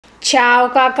Ciao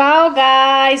cacao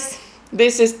guys!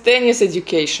 This is tennis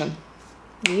education.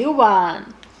 New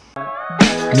one.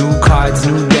 New cards,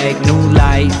 new deck, new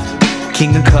life.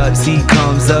 King of cups, he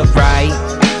comes up right.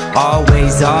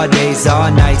 Always, all days,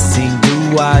 all nights. Sing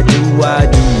do-I, do-I,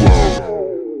 do-I.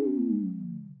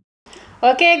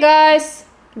 Okay guys,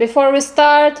 before we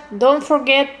start, don't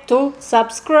forget to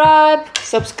subscribe.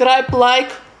 Subscribe,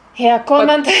 like, Yeah,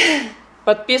 comment.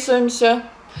 подписываемся.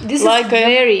 This like is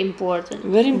very important.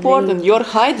 Very important. You're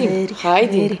hiding.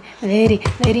 Hiding.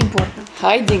 Very important.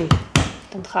 Hiding.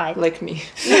 Don't hide. Like me.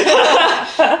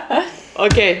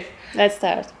 Okay. Let's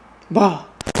start. Bah.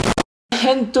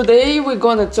 And today we're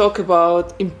gonna talk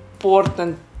about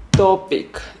important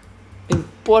topic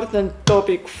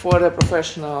for the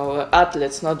professional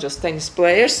athletes, not just tennis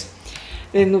players,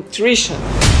 the nutrition.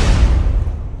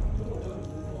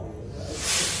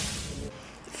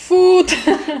 Food.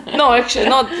 No, actually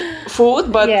not food,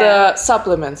 but Yeah.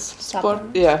 Supplements.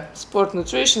 Sport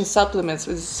nutrition supplements.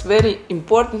 It's very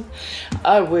important.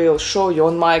 I will show you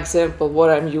on my example what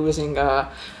I'm using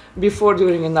before,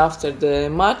 during, and after the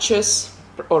matches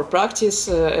or practice,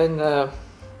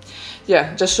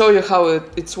 just show you how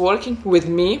it's working with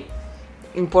me.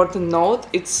 Important note: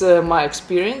 it's my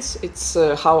experience. It's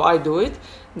how I do it.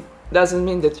 Doesn't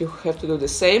mean that you have to do the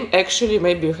same. Actually,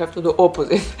 maybe you have to do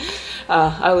opposite.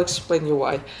 I'll explain you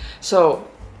why. So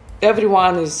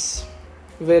everyone is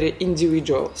very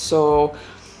individual. So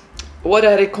what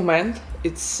I recommend,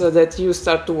 it's that you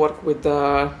start to work with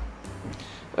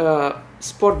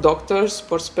sport doctors,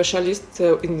 sport specialists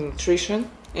in nutrition,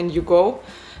 and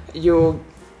you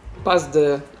pass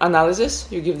the analysis,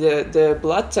 you give the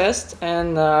blood test,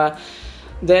 and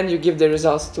then you give the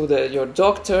results to your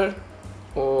doctor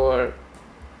or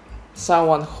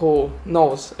someone who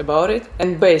knows about it,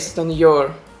 and based on your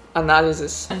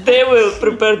analysis they will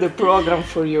prepare the program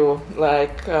for you,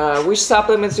 like which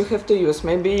supplements you have to use.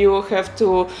 Maybe you have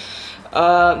to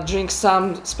drink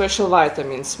some special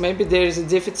vitamins. Maybe there is a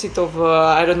deficit of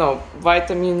I don't know,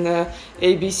 vitamin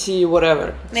A, B, C,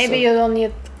 whatever. Maybe you don't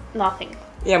need nothing.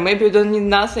 Yeah, maybe you don't need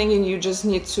nothing and you just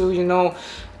need to,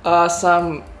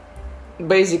 some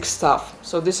basic stuff.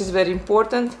 So this is very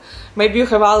important. Maybe you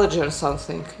have allergy or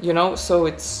something, so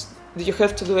you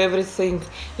have to do everything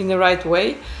in the right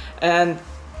way, and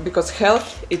because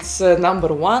health, it's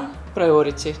number one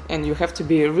priority, and you have to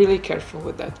be really careful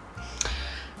with that.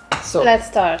 So Let's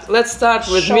start. Let's start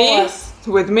with Show me. us.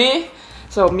 With me.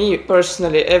 So me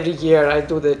personally, every year I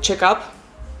do the checkup.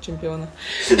 Чемпиона.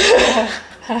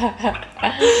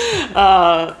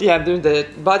 Do the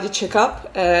body checkup,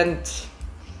 and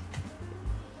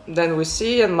then we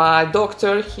see, and my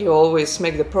doctor, he always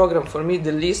make the program for me,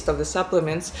 the list of the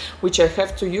supplements which I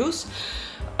have to use,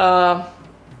 and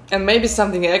maybe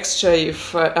something extra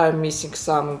if I'm missing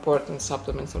some important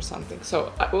supplements or something.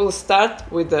 So I will start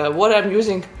with what I'm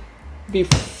using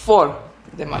before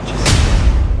the matches.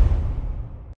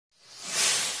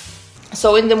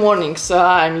 So in the mornings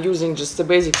I'm using just the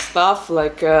basic stuff,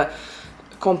 like a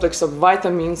complex of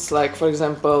vitamins, like for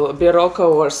example Berocca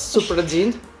or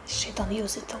Supradin. She don't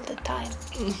use it all the time.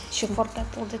 She forgot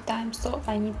all the time, so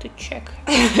I need to check.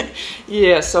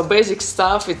 Yeah, so basic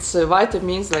stuff, it's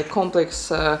vitamins, like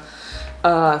complex,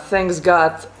 thanks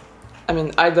God. I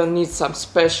mean, I don't need some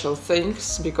special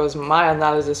things because my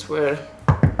analysis were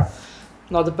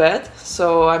not bad,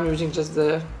 so I'm using just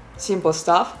the simple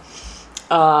stuff.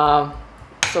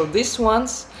 So these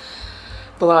ones,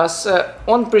 plus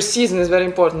on pre-season is very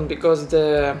important because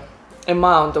the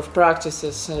amount of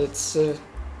practices, it's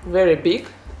very big.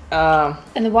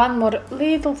 And one more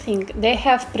little thing, they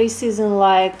have pre-season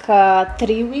like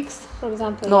 3 weeks, for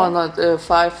example. No, right? not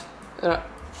 5.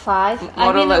 5.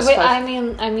 More or less 5.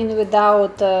 I mean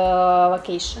without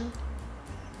vacation.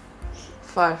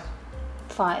 5.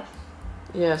 5.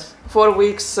 Yes, 4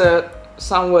 weeks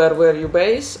somewhere where you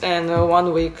base, and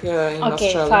 1 week in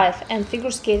Australia. 5. And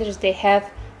figure skaters, they have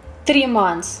 3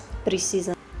 months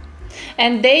pre-season.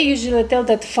 And they usually tell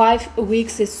that 5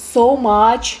 weeks is so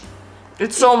much.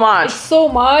 It's so much. It's so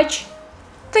much.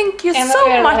 Thank you And so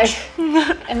we're much.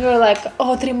 And we're like,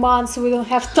 3 months, we don't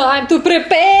have time to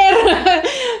prepare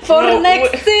for No,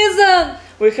 next season.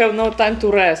 We have no time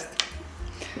to rest.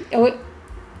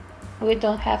 We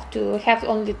don't have to. We have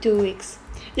only 2 weeks.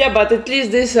 Yeah, but at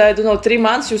least this, 3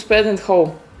 months you spend at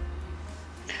home.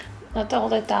 Not all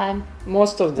the time.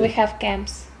 Most of them. We have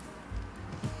camps.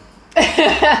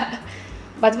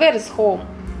 But where is home?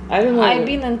 I don't know. I've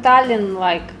been in Tallinn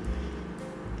like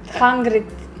 100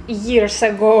 years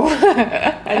ago.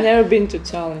 I've never been to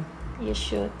Tallinn. You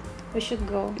should. We should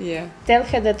go. Yeah. Tell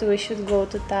her that we should go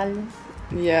to Tallinn.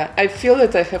 Yeah, I feel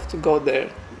that I have to go there.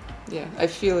 yeah, I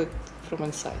feel it from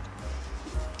inside.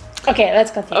 Okay,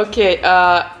 let's continue. Okay,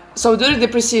 so during the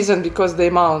preseason, because the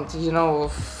amount,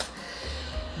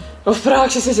 of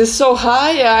practices is so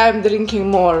high, I'm drinking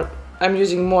more. I'm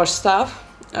using more stuff.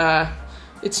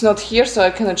 It's not here, so I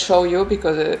cannot show you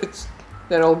because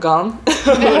they're all gone.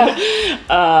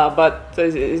 But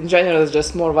in general, it's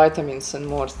just more vitamins and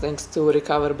more things to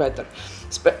recover better.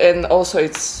 And also,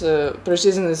 it's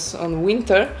preseason is on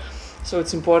winter, so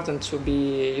it's important to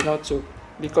be,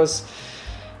 because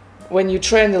when you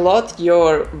train a lot,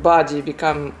 your body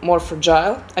become more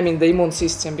fragile. I mean, the immune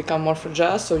system become more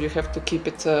fragile, so you have to keep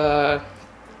it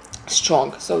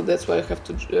strong. So that's why you have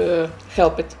to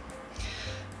help it.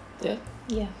 Yeah.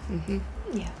 Yeah. Mm-hmm.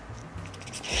 Yeah.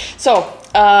 So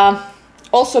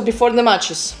also before the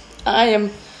matches, I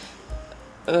am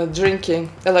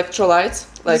drinking electrolytes.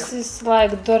 This is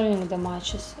like during the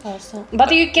matches also.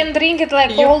 But you can drink it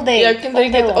like all day. Yeah, you can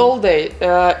drink it all day.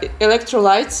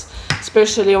 Electrolytes,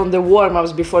 especially on the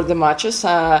warm-ups before the matches,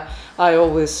 I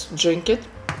always drink it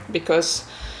because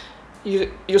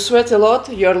you sweat a lot,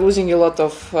 you're losing a lot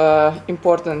of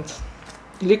important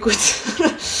liquids.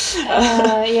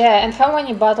 Yeah, and how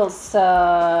many bottles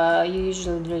you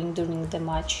usually drink during the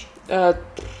match?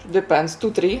 Depends,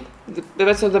 2-3.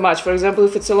 Depends on the match. For example,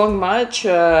 if it's a long match,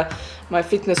 my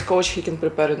fitness coach, he can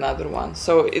prepare another one.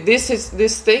 So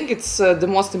this thing, it's the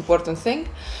most important thing.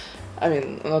 I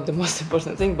mean, not the most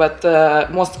important thing, but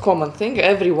most common thing.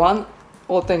 Everyone,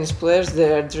 all tennis players,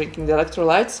 they're drinking the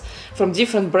electrolytes from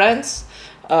different brands.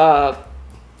 I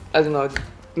don't know,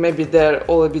 maybe they're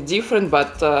all a bit different,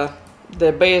 but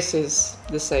the base is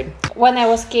the same. When I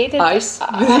was skated, Ice.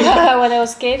 when I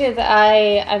was skated,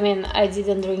 I mean, I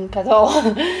didn't drink at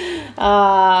all.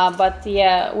 But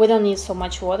yeah, we don't need so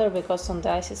much water because on the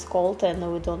ice it's cold and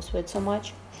we don't sweat so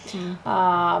much.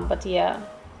 But yeah,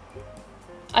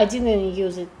 I didn't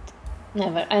use it.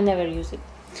 I never use it.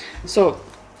 So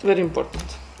very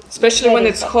important, especially Very when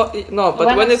it's hot. No,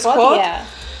 but when it's hot, yeah.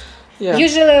 yeah.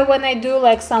 Usually when I do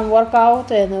like some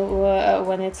workout and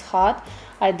when it's hot,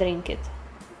 I drink it.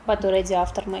 But already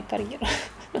after my career.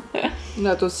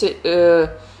 No, to see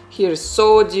here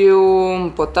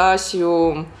sodium,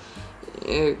 potassium,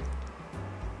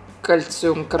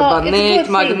 calcium carbonate,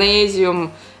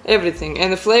 magnesium, everything.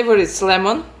 And the flavor is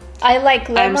lemon. I like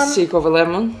lemon. I'm sick of a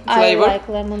lemon flavor. I like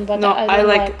lemon, but no, I don't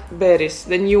like berries.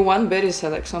 The new one, berries, I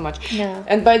like so much. Yeah.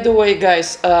 And by the way,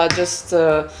 guys, just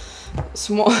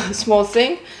small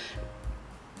thing.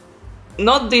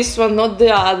 Not this one, not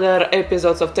the other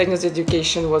episodes of Tennis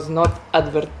Education was not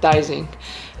advertising.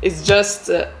 It's just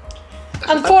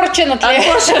Unfortunately,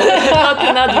 not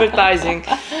an advertising.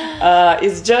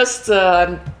 It's just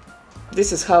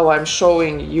this is how I'm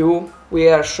showing you. We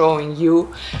are showing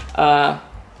you on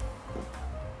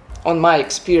my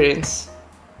experience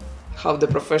how the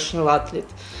professional athlete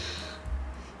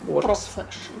works.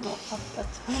 Professional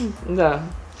athlete. Yeah,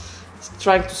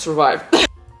 trying to survive.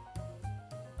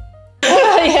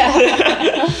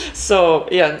 Yeah. So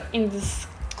yeah, In this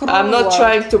I'm not world.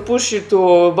 trying to push you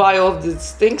to buy all of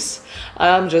these things.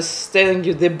 I'm just telling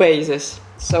you the basis.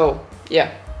 So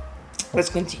yeah, let's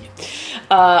continue.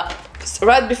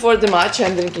 Right before the match,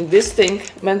 I'm drinking this thing,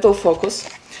 mental focus.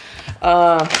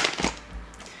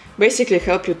 Basically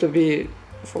help you to be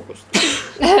focused.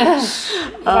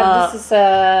 But this is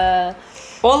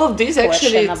All of these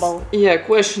actually, questionable.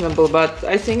 Questionable, but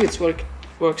I think it's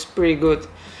works pretty good.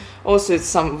 Also, it's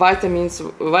some vitamins,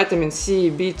 vitamin C,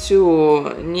 B2,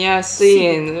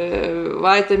 niacin,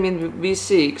 vitamin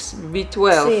B6,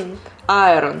 B12, Zinc.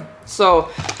 iron. So,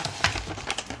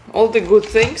 all the good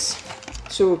things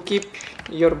to keep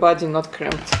your body not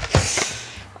cramped.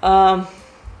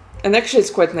 And actually,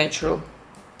 it's quite natural.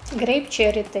 Grape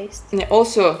cherry taste. Yeah,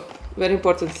 also, very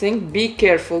important thing, be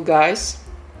careful, guys.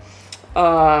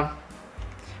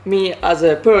 Me as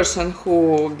a person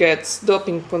who gets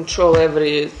doping control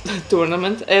every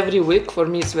tournament, every week, for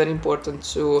me it's very important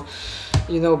to,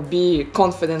 be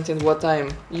confident in what I'm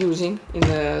using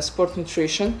in sport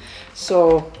nutrition.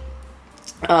 So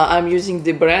I'm using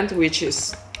the brand which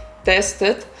is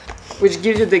tested, which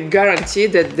gives you the guarantee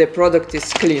that the product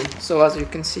is clean. So as you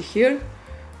can see here,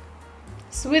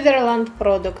 Switzerland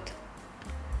product,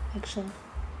 actually.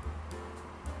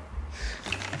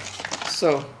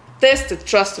 So tested,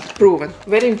 trusted, proven.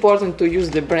 Very important to use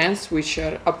the brands which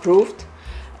are approved,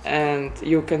 and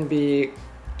you can be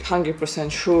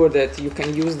 100% sure that you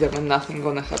can use them and nothing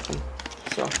gonna happen.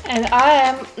 So. And I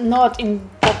am not in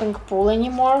doping pool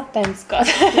anymore, thanks God.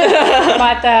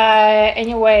 But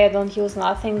anyway, I don't use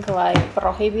nothing like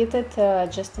prohibited,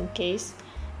 just in case,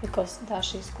 because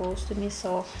Dasha is close to me.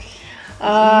 So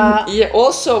Yeah,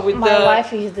 also with my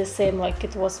life is the same like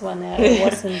it was when I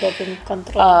was in doping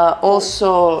control.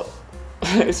 Also,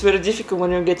 it's very difficult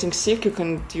when you're getting sick. You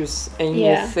can't use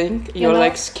anything. You're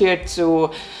like scared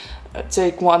to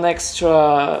take one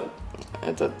extra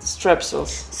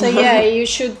strepsils. So yeah, you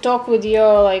should talk with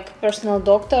your like personal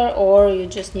doctor, or you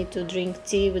just need to drink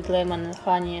tea with lemon and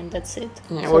honey, and that's it.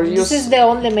 Yeah, so this is the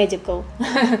only medical.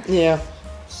 Yeah.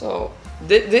 So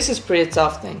this is pretty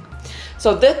tough thing.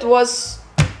 So that was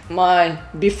my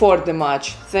before the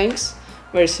match things.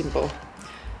 Very simple.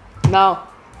 Now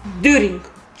during.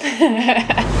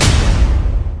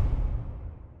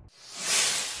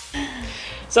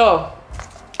 So,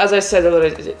 as I said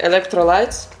already,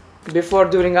 electrolytes before,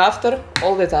 during, after,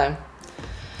 all the time.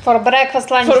 For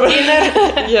breakfast, lunch,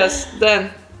 dinner. Yes.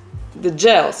 Then the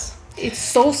gels. It's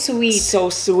so sweet. So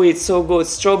sweet, so good.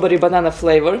 Strawberry banana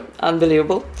flavor,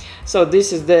 unbelievable. So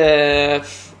this is the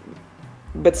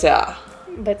BCA.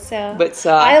 BCA.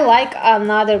 I like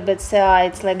another BCA.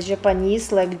 It's like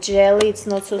Japanese, like jelly. It's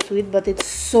not so sweet, but it's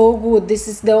so good. This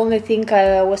is the only thing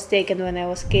I was taken when I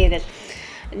was skated.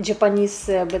 Japanese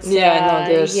BCA. Yeah, I know,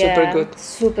 they're super good.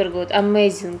 Super good,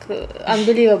 amazing,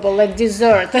 unbelievable, like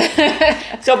dessert.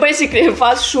 So basically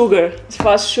fast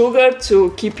sugar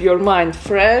to keep your mind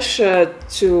fresh,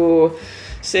 to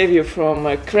save you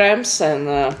from cramps,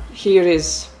 and here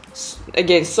is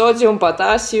again sodium,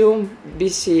 potassium,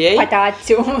 BCA,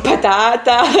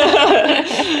 patata,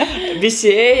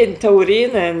 BCA and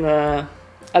taurine, and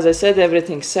as I said,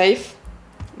 everything safe.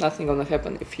 Nothing gonna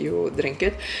happen if you drink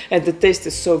it, and the taste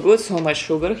is so good, so much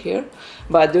sugar here,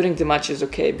 but during the match is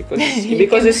okay because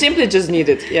you simply just need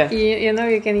it. Yeah, you know,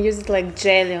 you can use it like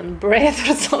jelly on bread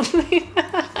or something.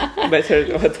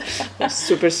 Better not.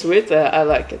 Super sweet. I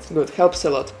like it. Good, helps a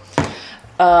lot.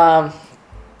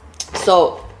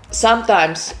 So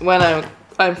sometimes when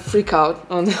I'm freak out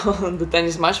on the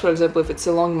tennis match, for example, if it's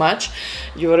a long match,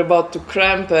 you're about to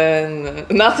cramp and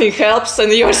nothing helps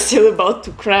and you're still about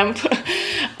to cramp.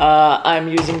 I'm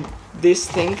using this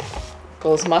thing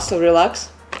called Muscle Relax.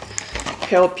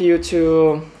 Help you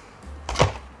to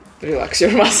relax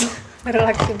your muscle.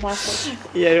 Relax your muscle.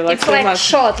 Yeah, relax it's your like muscle.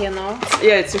 Shot, you know.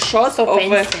 Yeah, it's a shot so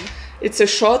it's a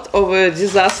shot of a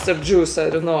disaster juice. I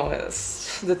don't know.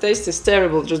 The taste is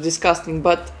terrible, just disgusting,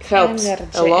 but helps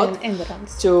a lot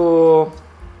to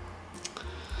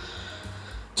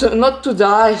not to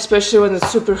die, especially when it's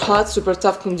super hot, super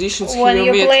tough conditions. When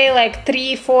you play like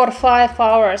 3, 4, 5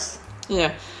 hours.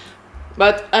 Yeah,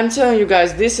 but I'm telling you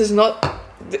guys, this is not.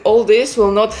 All this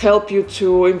will not help you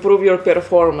to improve your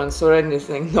performance or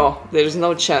anything. No, there is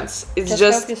no chance. It's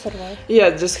just help you survive.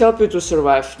 Yeah, just help you to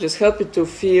survive. Just help you to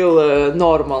feel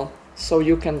normal, so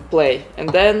you can play. And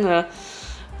then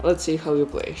let's see how you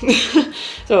play.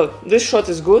 So this shot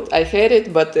is good. I hate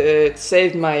it, but it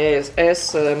saved my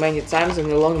ass many times in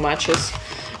the long matches.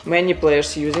 Many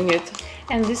players using it.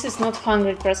 And this is not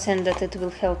 100% that it will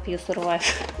help you survive.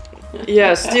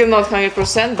 Yeah, still not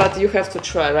 100%, but you have to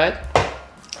try, right?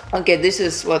 Okay, this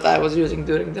is what I was using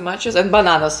during the matches. And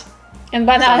bananas. And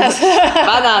bananas.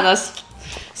 Bananas.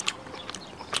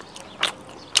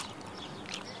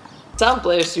 Some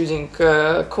players using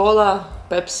cola,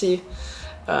 Pepsi,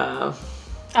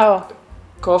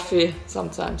 coffee,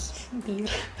 sometimes.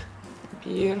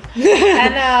 Beer.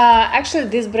 And actually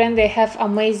this brand, they have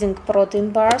amazing protein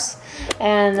bars,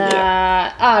 and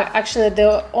actually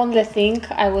the only thing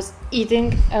I was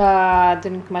eating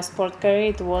during my sport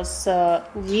career, it was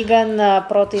vegan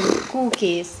protein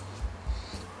cookies.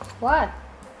 What?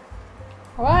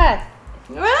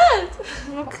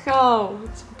 Look how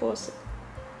it's impossible.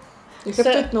 You have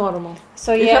to eat normal.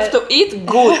 So you have to eat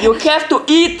good. You have to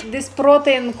eat. This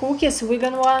protein cookies,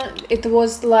 vegan one, it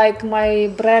was like my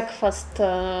breakfast,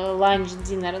 lunch,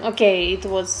 dinner. Okay, it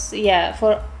was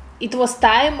it was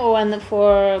time when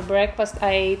for breakfast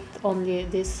I ate only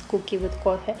this cookie with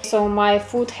coffee. So my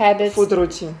food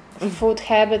routine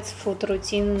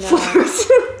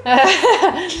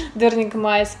during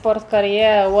my sport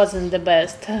career wasn't the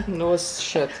best. It was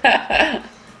shit.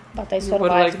 But I survived. You were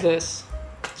like this.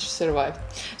 Survived.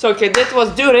 So okay, that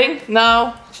was during.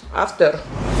 Now after.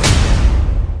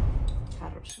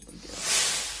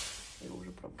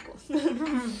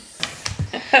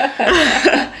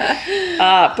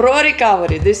 Pro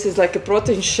recovery. This is like a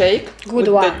protein shake with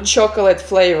the chocolate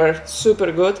flavor.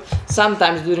 Super good.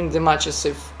 Sometimes during the matches,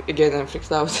 if again I'm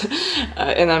freaked out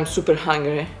and I'm super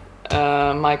hungry,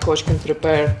 my coach can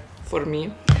prepare for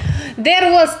me.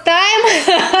 There was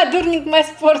time during my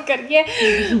sport career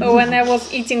when I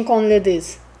was eating only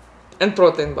this. And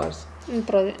protein bars.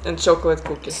 and chocolate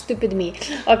cookies. Stupid me.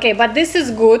 Okay, but this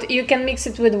is good. You can mix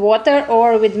it with water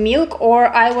or with milk, or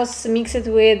I was mix it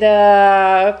with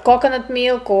coconut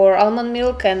milk or almond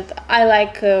milk, and I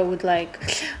like with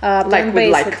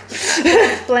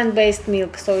plant-based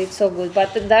milk, so it's so good.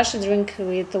 But Dasha drink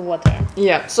with water.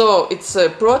 Yeah, so it's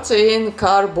protein,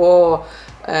 carbo,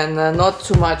 and not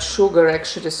too much sugar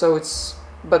actually. So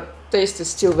but taste is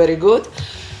still very good.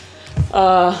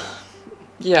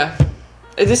 Yeah.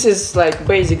 This is like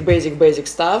basic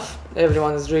stuff.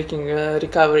 Everyone is drinking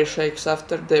recovery shakes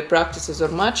after the practices or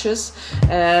matches,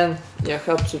 and yeah,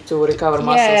 helps you to recover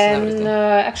muscles and everything.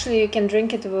 Actually, you can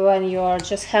drink it when you are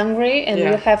just hungry and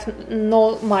you have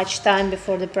no much time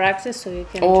before the practice, so you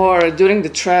can. Or during the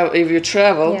travel, if you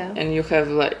travel and you have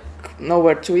like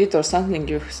nowhere to eat or something,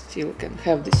 you still can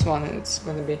have this one, and it's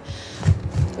gonna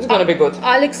be good.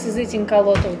 Alex is eating a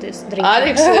lot of this drink.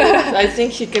 Alex, I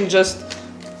think he can just.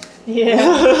 Yeah.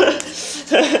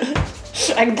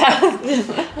 Like that.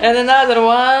 And another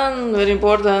one, very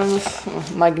important,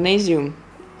 magnesium.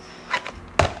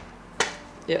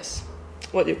 Yes.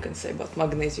 What you can say about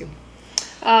magnesium?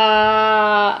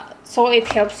 So it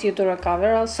helps you to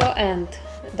recover also, and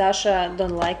Dasha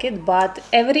don't like it, but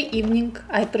every evening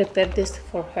I prepare this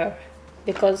for her,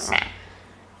 because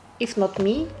if not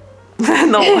me,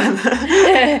 no one.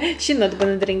 she's not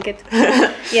gonna drink it.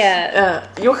 Yeah.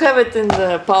 You have it in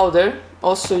the powder.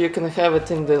 Also, you can have it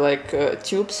in the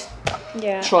tubes.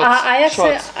 Yeah.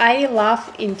 Shots. I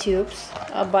love in tubes,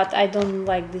 but I don't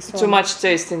like this one. Too much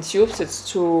taste in tubes.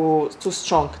 It's too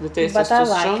strong. The taste is too strong.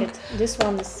 But I like it. This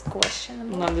one is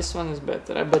questionable. No, this one is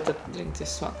better. I better drink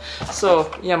this one.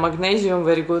 So yeah, magnesium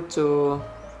very good to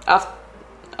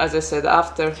as I said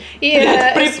after.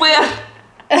 Yeah. Prepare.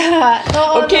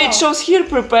 It shows here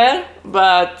prepare,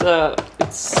 but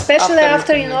it's especially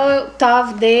after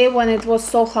tough day when it was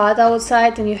so hot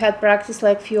outside and you had practice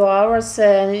like few hours,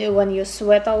 and when you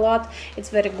sweat a lot, it's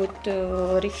very good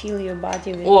to refill your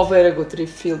body with. Very good,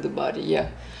 refill the body. Yeah,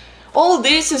 all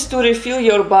this is to refill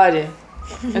your body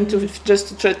and to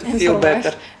try to feel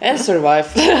better and survive.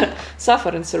 Suffer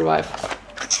and survive.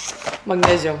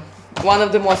 Magnesium, one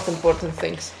of the most important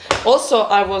things. Also,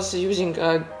 I was using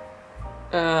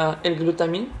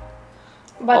L-glutamine,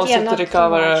 but also to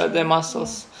recover the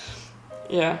muscles.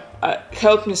 Yeah,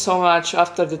 helped me so much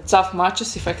after the tough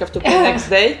matches. If I have to play next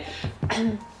day,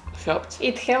 helped.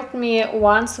 It helped me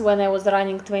once when I was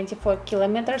running 24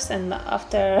 kilometers, and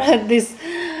after this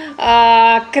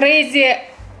crazy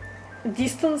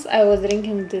distance, I was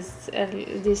drinking this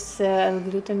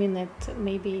glutamine.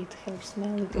 Maybe it helps me a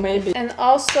little bit. And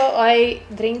also I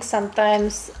drink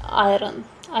sometimes iron.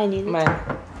 I need it.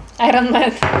 Iron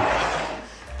Man.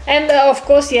 And of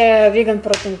course, vegan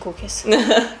protein cookies.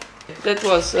 That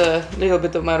was a little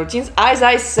bit of my routines. As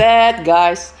I said,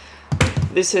 guys,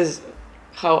 this is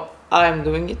how I'm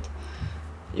doing it.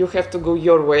 You have to go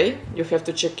your way. You have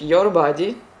to check your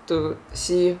body to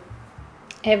see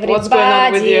what's going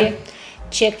on with you.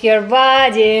 Check your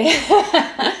body.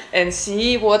 And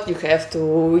see what you have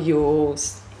to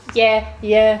use. Yeah.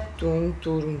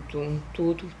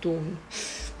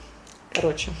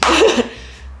 Короче.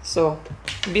 So,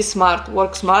 be smart,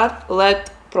 work smart, let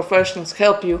professionals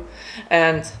help you,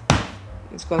 and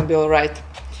it's gonna be alright.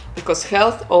 Because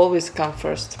health always comes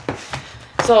first.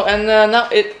 So, and now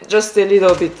just a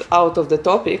little bit out of the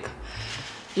topic.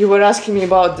 You were asking me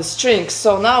about the strings.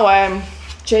 So now I'm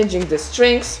changing the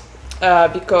strings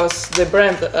because the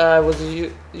brand I was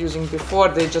using before,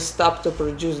 they just stopped to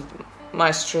produce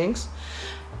my strings.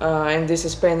 And this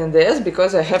is pain in the ass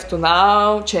because I have to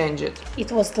now change it.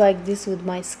 It was like this with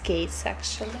my skates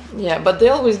actually. Yeah, but they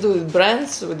always do with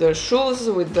brands, with their shoes,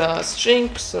 with the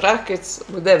strings, rackets,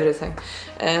 with everything.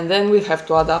 And then we have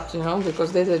to adapt,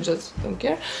 because they just don't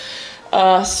care.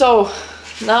 So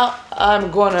now I'm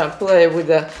gonna play with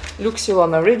the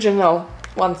Luxilon Original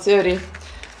 130.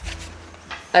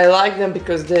 I like them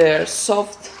because they're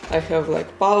soft. I have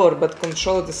power but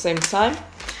control at the same time.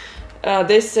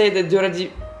 They say the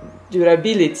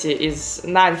durability is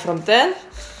 9 from 10.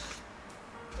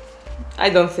 I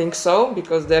don't think so,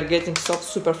 because they're getting soft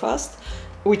super fast,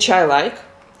 which I like.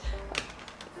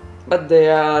 But they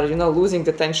are, losing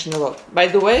the tension a lot. By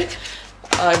the way,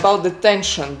 about the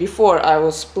tension, before I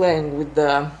was playing with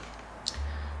the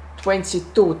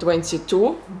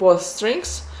 22 both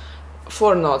strings,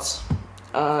 4 notes.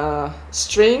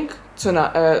 String,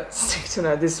 tuna,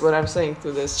 this is what I'm saying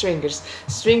to the stringers.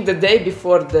 String the day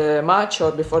before the match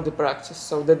or before the practice.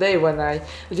 So the day when I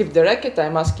leave the racket,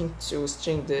 I'm asking to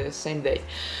string the same day.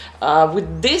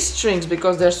 With these strings,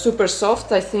 because they're super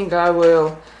soft, I think I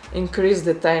will increase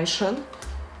the tension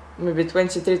maybe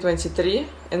 23,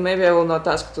 and maybe I will not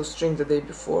ask to string the day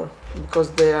before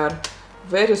because they are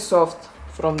very soft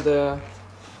from the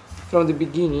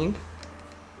beginning.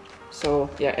 So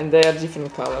yeah, and they are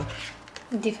different color.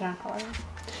 Different color.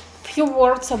 Few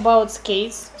words about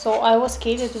skates. So I was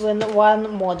skated with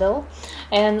one model,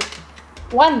 and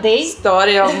one day.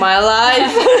 Story of my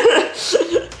life.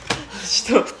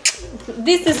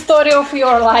 This is story of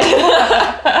your life.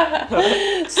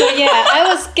 So yeah, I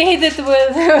was skated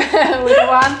with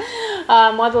one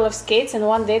model of skates, and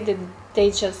one day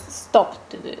they just stopped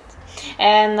to do it.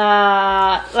 And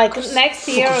like next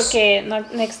year,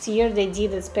 next year they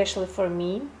did it especially for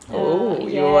me.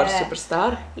 You are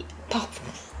superstar.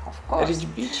 Of course. Rich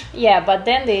bitch. Yeah, but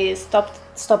then they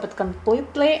stopped it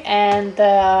completely, and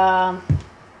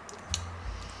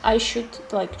I should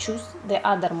like choose the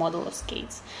other model of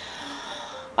skates.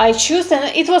 I choose, and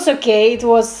it was okay. It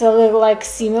was a little like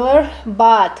similar,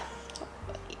 but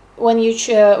when you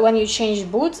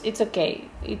change boots, it's okay.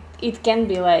 It can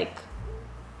be like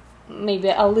maybe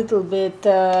a little bit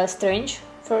strange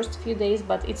first few days,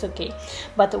 but it's okay.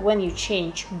 But when you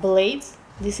change blades,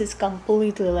 this is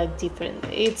completely like different.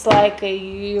 It's like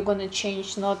you're gonna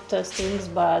change not strings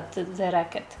but the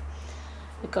racket,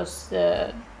 because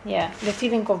the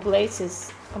feeling of blades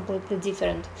is completely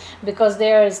different, because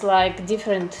there is like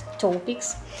different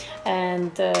topics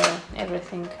and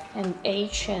everything, and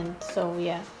age, and so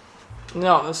yeah.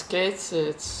 No, skates,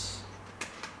 it's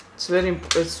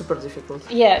super difficult.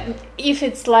 Yeah, if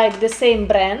it's like the same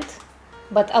brand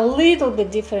but a little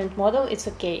bit different model, it's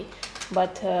okay.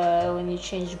 But when you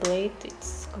change blade,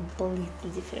 it's completely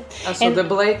different. So the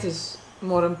blade is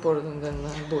more important than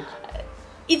boot.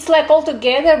 It's like all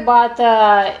together, but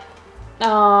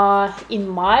in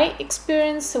my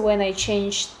experience, when I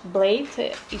changed blade,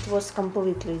 it was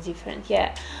completely different.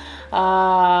 Yeah.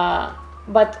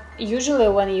 But usually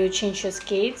when you change your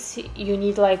skates, you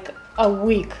need like a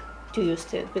week to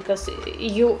use it, because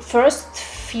you first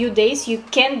few days you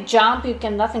can't jump, you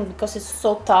can nothing, because it's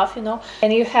so tough, you know,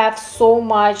 and you have so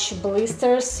much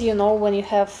blisters, you know, when you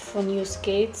have new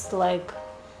skates, like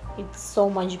it's so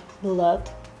much blood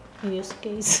in your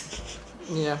skates.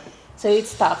 Yeah. So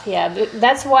it's tough, yeah.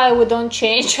 That's why we don't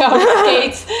change our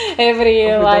skates every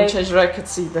year. We don't change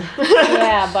rackets either.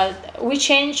 Yeah, but we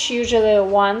change usually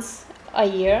once a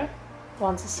year,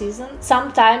 once a season.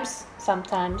 Sometimes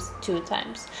 2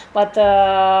 times. But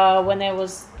when I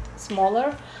was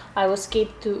smaller, I was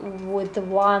skated with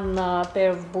one pair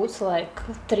of boots like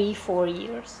 3-4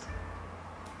 years.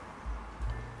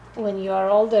 When you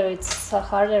are older, it's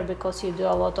harder because you do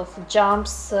a lot of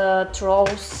jumps,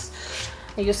 throws.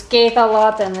 You skate a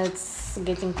lot, and it's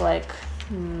getting like.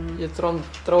 You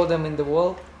throw them in the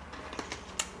wall.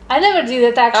 I never did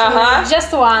it actually.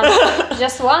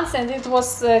 Just once, and it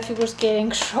was a figure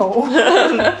skating show.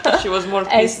 She was more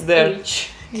pissed there.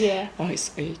 Yeah.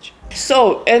 Ice Age.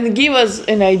 So, and give us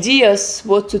an ideas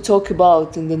what to talk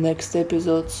about in the next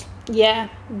episodes. Yeah,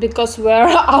 because we're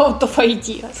out of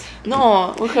ideas.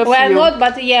 No, we have. We're not,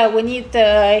 but yeah, we need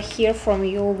to hear from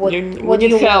you. We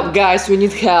need help, guys. We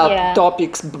need help. Yeah.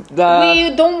 Topics.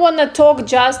 We don't want to talk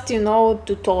just, you know,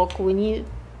 to talk. We need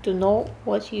to know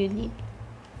what you need.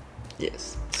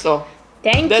 Yes. So.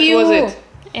 Thank that you. That was it.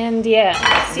 And yeah.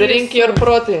 Drink your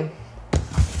protein.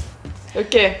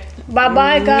 Okay.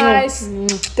 Bye-bye, guys.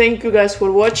 Thank you guys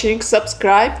for watching.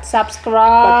 Subscribe.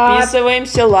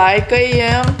 Подписываемся,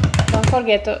 лайкаем. Don't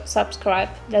forget to subscribe.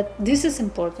 This is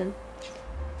important.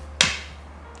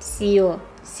 See you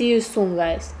soon,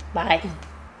 guys. Bye.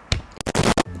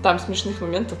 Там смешных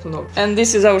моментов много. And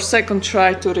this is our second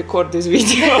try to record this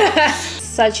video.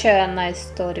 Such a nice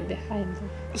story behind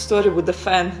it. Story with the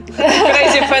fan.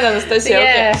 Crazy fan, Anastasia.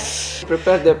 Yeah. Okay.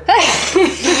 Prepare the.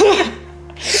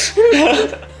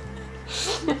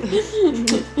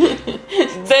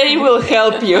 They will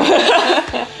help you.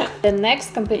 The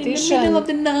next competition. In the middle of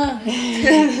the night.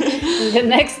 The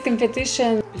next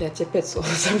competition. Блять, опять слово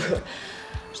забыла.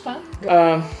 Что?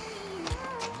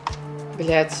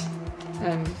 Блять.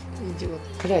 Идиот.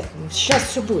 Блять, ну сейчас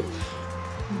все будет.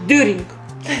 Durning.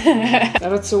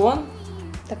 Рацион?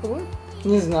 Так и будет?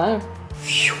 Не знаю.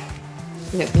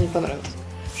 Нет, мне не понравилось.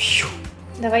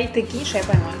 Давай ты кинешь, я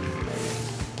поймаю.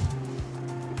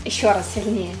 Еще раз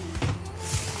сильнее.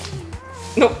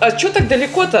 Ну, а что так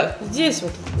далеко-то? Здесь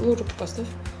вот, лужу поставь.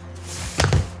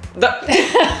 Да.